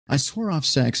I swore off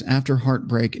sex after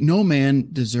heartbreak. No man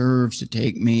deserves to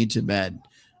take me to bed.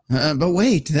 But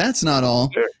wait, that's not all.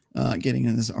 Getting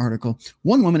in this article.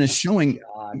 One woman is showing.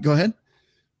 Go ahead.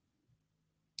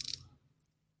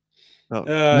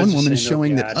 One woman is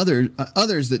showing that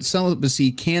others that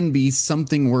celibacy can be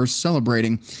something worth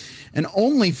celebrating. An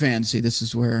OnlyFans, see, this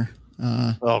is where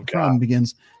the problem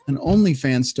begins. An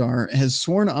OnlyFans star has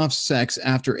sworn off sex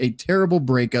after a terrible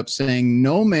breakup, saying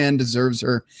no man deserves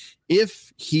her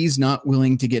if he's not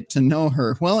willing to get to know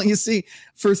her. Well, you see,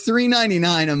 for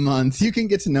 $3.99 a month, you can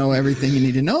get to know everything you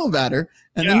need to know about her,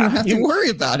 and then you don't have to worry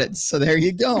about it. So there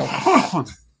you go.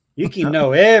 You can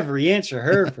know every inch of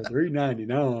her for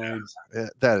 $3.99. Yeah,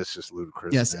 that is just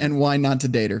ludicrous. Yes, man. and why not to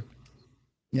date her?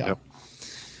 Yeah. Yep.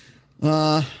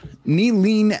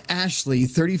 Neeleen Ashley,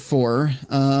 34,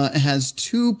 has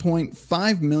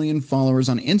 2.5 million followers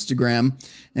on Instagram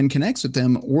and connects with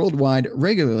them worldwide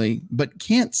regularly, but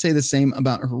can't say the same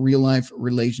about her real-life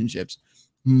relationships.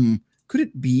 Could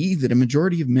it be that a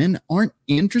majority of men aren't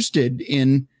interested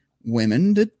in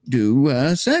women that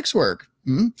do sex work?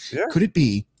 Yeah. Could it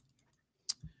be?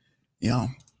 Yeah,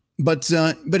 but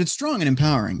it's strong and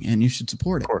empowering, and you should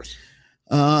support it. Of course.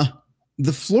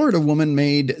 The Florida woman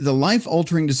made the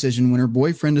life-altering decision when her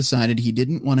boyfriend decided he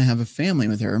didn't want to have a family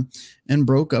with her and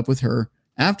broke up with her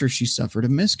after she suffered a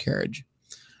miscarriage.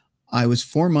 I was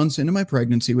 4 months into my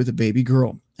pregnancy with a baby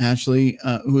girl. Ashley,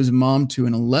 who is a mom to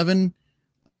an 11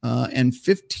 and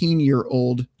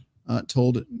 15-year-old,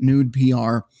 told Nude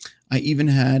PR, I even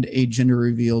had a gender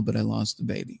reveal, but I lost the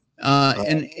baby.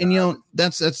 And you know,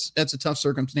 that's a tough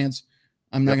circumstance.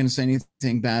 I'm not going to say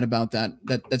anything bad about that.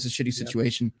 That's a shitty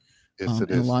situation. Yes,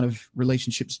 and a lot of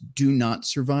relationships do not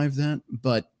survive that,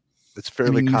 but it's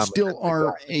fairly common. You still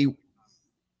are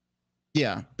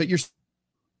but you're.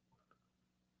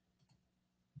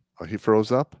 Oh, he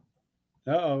froze up.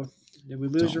 Uh-oh. Did we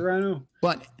lose your Rhino?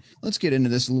 But let's get into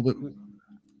this a little bit.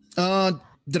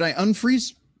 Did I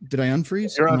unfreeze? Did I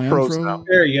unfreeze? You're unfrozen now.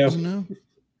 There you go. No?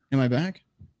 Am I back?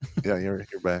 Yeah, you're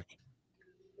back.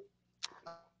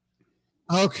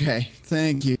 Okay,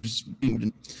 thank you.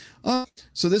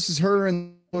 So this is her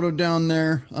in the photo down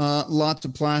there. Lots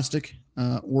of plastic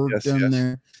work done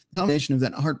there. Combination of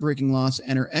that heartbreaking loss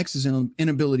and her ex's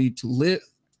inability to live.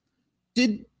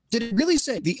 Did it really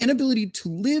say the inability to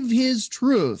live his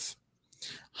truth,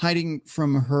 hiding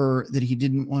from her that he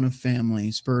didn't want a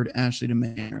family, spurred Ashley to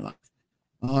make her life?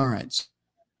 All right,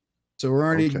 so we're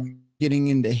already getting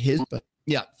into his, but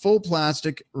yeah, full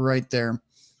plastic right there.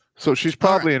 So she's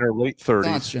probably in her late 30s.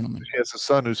 Thoughts, gentlemen. She has a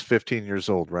son who's 15 years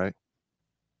old, right?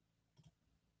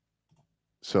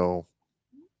 So,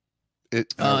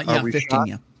 are we 15,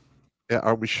 shocked? Yeah,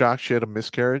 are we shocked she had a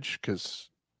miscarriage? Because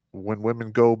when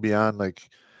women go beyond, like,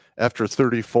 after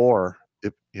 34,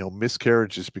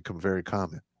 miscarriages become very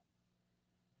common.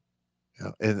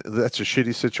 Yeah, and that's a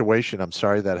shitty situation. I'm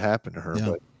sorry that happened to her,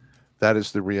 but that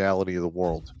is the reality of the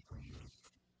world.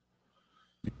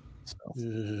 So.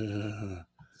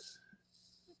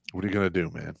 What are you going to do,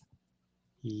 man?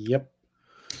 Yep.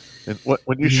 And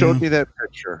when you showed me that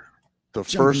picture, the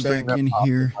first thing that in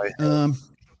here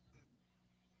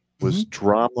was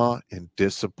drama and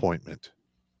disappointment.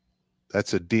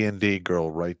 That's a D&D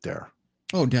girl right there.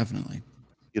 Oh, definitely.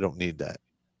 You don't need that.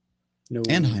 No.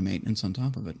 And high maintenance on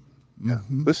top of it. Yeah.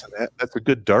 Listen, that's a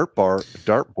good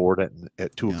dartboard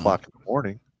at 2 o'clock in the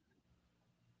morning.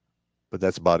 But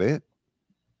that's about it.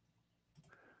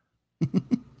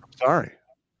 I'm sorry.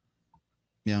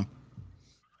 Yeah.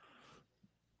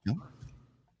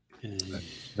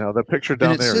 Now the picture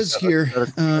down there. It says here,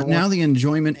 now the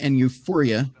enjoyment and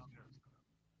euphoria.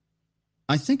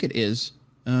 I think it is.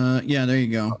 Yeah, there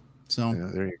you go. So yeah,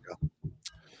 there you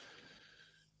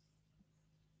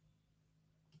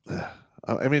go.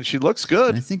 I mean, she looks good.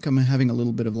 And I think I'm having a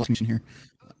little bit of location here.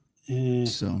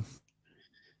 So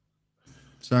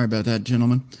sorry about that,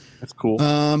 gentlemen. That's cool.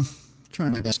 Trying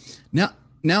my best.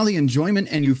 Now the enjoyment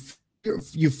and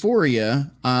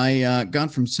euphoria I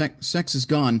got from sex is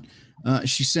gone.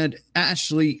 She said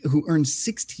Ashley, who earns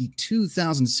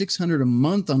 $62,600 a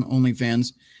month on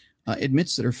OnlyFans,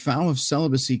 admits that her vow of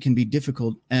celibacy can be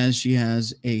difficult as she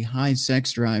has a high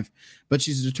sex drive, but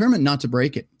she's determined not to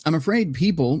break it. I'm afraid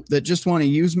people that just want to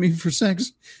use me for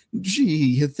sex, gee,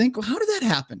 you think, well, how did that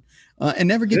happen? And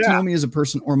never get to know me as a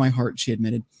person or my heart, she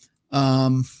admitted.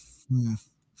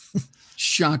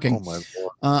 Shocking. Oh my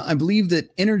Lord. I believe that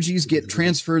energies get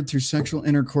transferred through sexual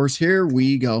intercourse. Here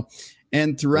we go.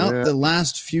 And throughout the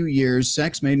last few years,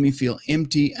 sex made me feel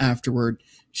empty afterward.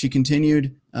 She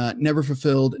continued, never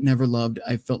fulfilled, never loved.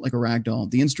 I felt like a rag doll.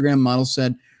 The Instagram model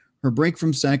said Her break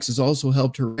from sex has also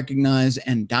helped her recognize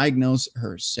and diagnose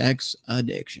her sex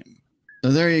addiction.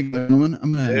 So there you go, gentlemen.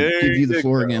 I'm going to give you the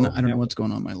floor again. I don't know what's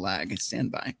going on with my lag.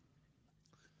 Stand by.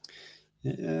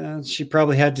 She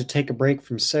probably had to take a break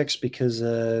from sex because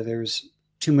there's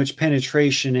too much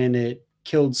penetration and it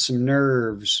killed some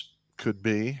nerves. Could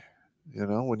be. You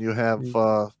know, when you have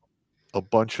a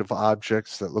bunch of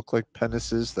objects that look like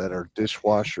penises that are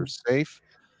dishwasher safe,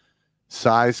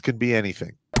 size can be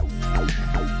anything.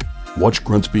 Watch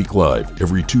Grunt Speak live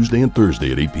every Tuesday and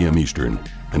Thursday at 8 p.m. Eastern.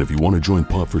 And if you want to join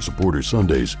Pop for Supporters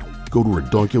Sundays, go to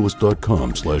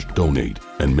redonkulous.com/donate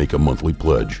and make a monthly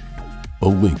pledge. A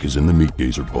link is in the Meat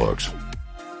Gazer box.